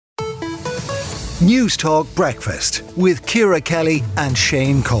News Talk Breakfast with Ciara Kelly and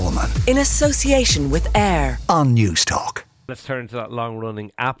Shane Coleman. In association with AIR On News Talk. Let's turn to that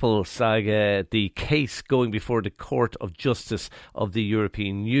long-running Apple saga, the case going before the Court of Justice of the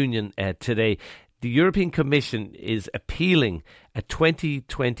European Union today. The European Commission is appealing a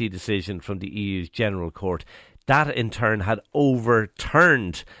 2020 decision from the EU's General Court. That, in turn, had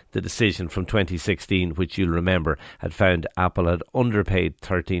overturned the decision from 2016, which you'll remember had found Apple had underpaid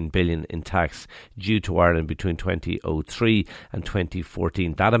 $13 billion in tax due to Ireland between 2003 and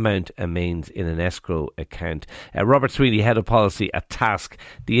 2014. That amount remains in an escrow account. Robert Sweeney, Head of Policy at TASC,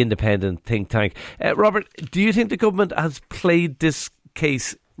 the independent think tank. Robert, do you think the government has played this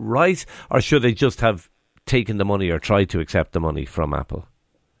case right, or should they just have taken the money or tried to accept the money from Apple?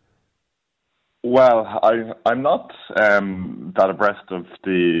 Well, I'm not that abreast of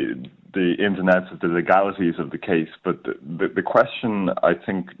the ins and outs of the legalities of the case, but the question I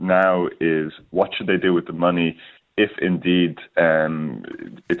think now is what should they do with the money if indeed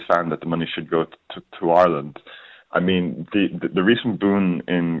it's found that the money should go to Ireland. I mean, the recent boon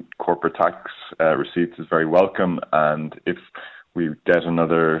in corporate tax receipts is very welcome, and if we get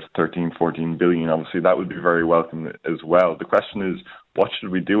another 13-14 billion, obviously that would be very welcome as well. The question is, what should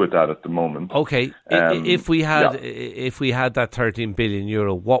we do with that at the moment? Okay, if we had that 13 billion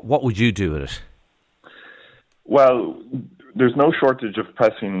euro, what would you do with it? Well, there's no shortage of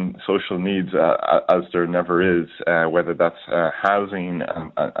pressing social needs, as there never is, whether that's housing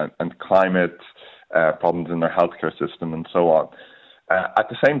and climate, problems in their healthcare system and so on. At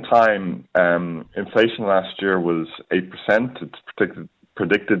the same time, inflation last year was 8%. It's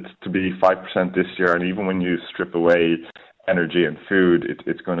predicted to be 5% this year, and even when you strip away energy and food,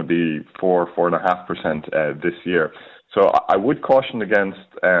 it's going to be 4.5% this year. So I would caution against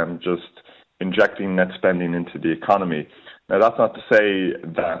just injecting net spending into the economy. Now, that's not to say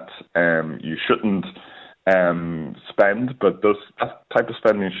that you shouldn't spend, but that type of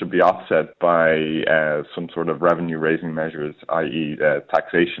spending should be offset by some sort of revenue-raising measures, i.e.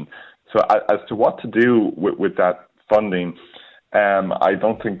 Taxation. So as to what to do with that funding, I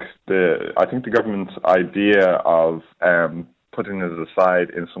think the government's idea of putting it aside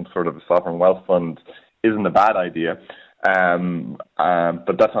in some sort of a sovereign wealth fund isn't a bad idea.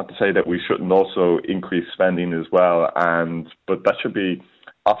 But that's not to say that we shouldn't also increase spending as well. But that should be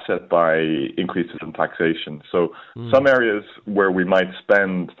offset by increases in taxation. So some areas where we might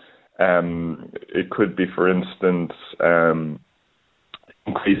spend, it could be, for instance,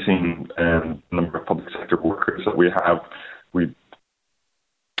 increasing the number of public sector workers that we have.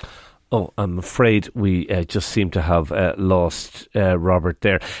 Oh, I'm afraid we just seem to have lost Robert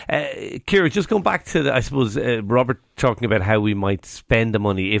there. Ciara, just going back to, I suppose, Robert talking about how we might spend the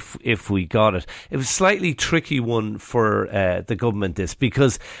money if we got it. It was a slightly tricky one for the government, this,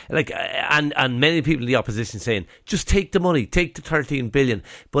 because, and many people in the opposition saying, just take the money, take the 13 billion.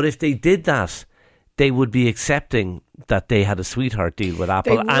 But if they did that, they would be accepting that they had a sweetheart deal with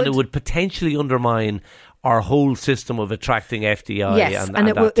Apple, and it would potentially undermine our whole system of attracting FDI. Yes, and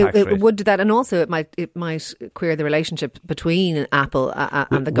it would do that, and also it might queer the relationship between Apple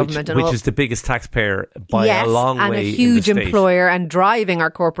and the government, which is the biggest taxpayer by a long way, and a huge employer, and driving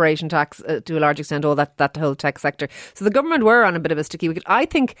our corporation tax to a large extent, all that whole tech sector. So the government were on a bit of a sticky wicket. I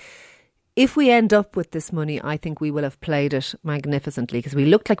think if we end up with this money, I think we will have played it magnificently, because we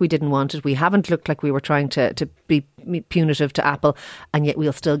looked like we didn't want it. We haven't looked like we were trying to be punitive to Apple, and yet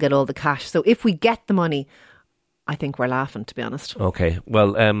we'll still get all the cash. So if we get the money, I think we're laughing, to be honest. Okay.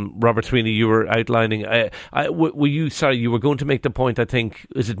 Well, Robert Sweeney, you were outlining, you were going to make the point, I think,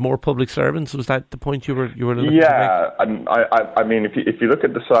 is it more public servants? Was that the point you were looking to make? Yeah, I mean, if you look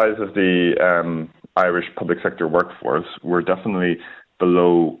at the size of the Irish public sector workforce, we're definitely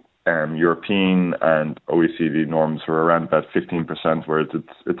below European and OECD norms, were around about 15%, whereas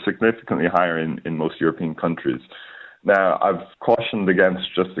it's significantly higher in most European countries. Now, I've cautioned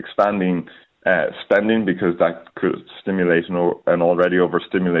against just expanding spending, because that could stimulate an already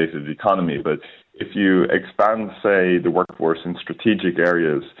overstimulated economy. But if you expand, say, the workforce in strategic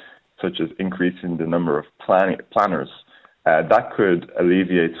areas, such as increasing the number of planners, that could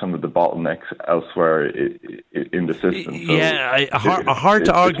alleviate some of the bottlenecks elsewhere in the system. So hard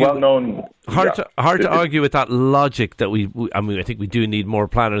to argue. It's well known. Hard to argue with that logic that I think we do need more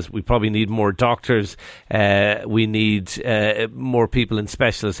planners. We probably need more doctors. We need more people in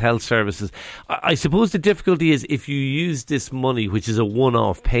specialist health services. I suppose the difficulty is if you use this money, which is a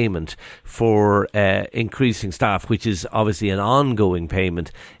one-off payment, for increasing staff, which is obviously an ongoing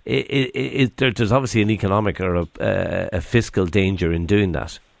payment, there's obviously an economic or a fiscal danger in doing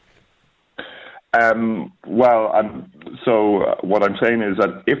that. So what I'm saying is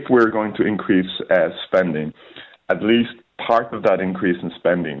that if we're going to increase spending, at least part of that increase in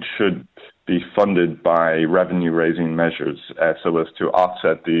spending should be funded by revenue-raising measures so as to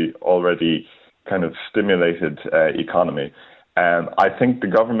offset the already kind of stimulated economy. I think the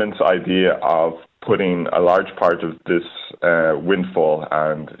government's idea of putting a large part of this windfall,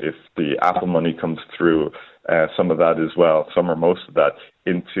 and if the Apple money comes through, some of that as well, some or most of that,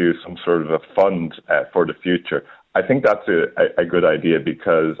 into some sort of a fund for the future. I think that's a good idea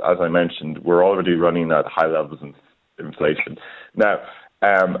because, as I mentioned, we're already running at high levels of inflation. Now,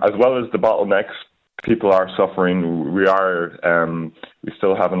 as well as the bottlenecks, people are suffering. We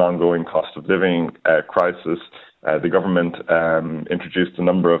still have an ongoing cost of living crisis. The government introduced a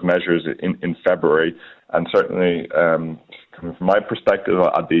number of measures in February, and certainly, from my perspective,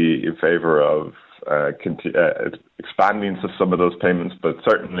 I'd be in favour of expanding some of those payments. But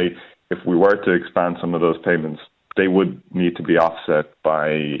certainly, if we were to expand some of those payments, they would need to be offset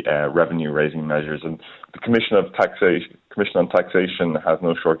by revenue-raising measures. And the Commission on Taxation has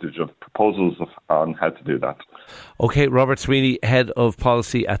no shortage of proposals on how to do that. OK, Robert Sweeney, Head of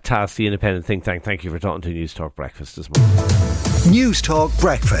Policy at TASC, the independent think tank. Thank you for talking to News Talk Breakfast this morning. News Talk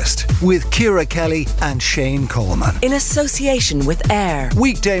Breakfast with Ciara Kelly and Shane Coleman. In association with AIR.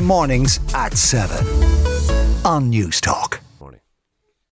 Weekday mornings at 7 on News Talk.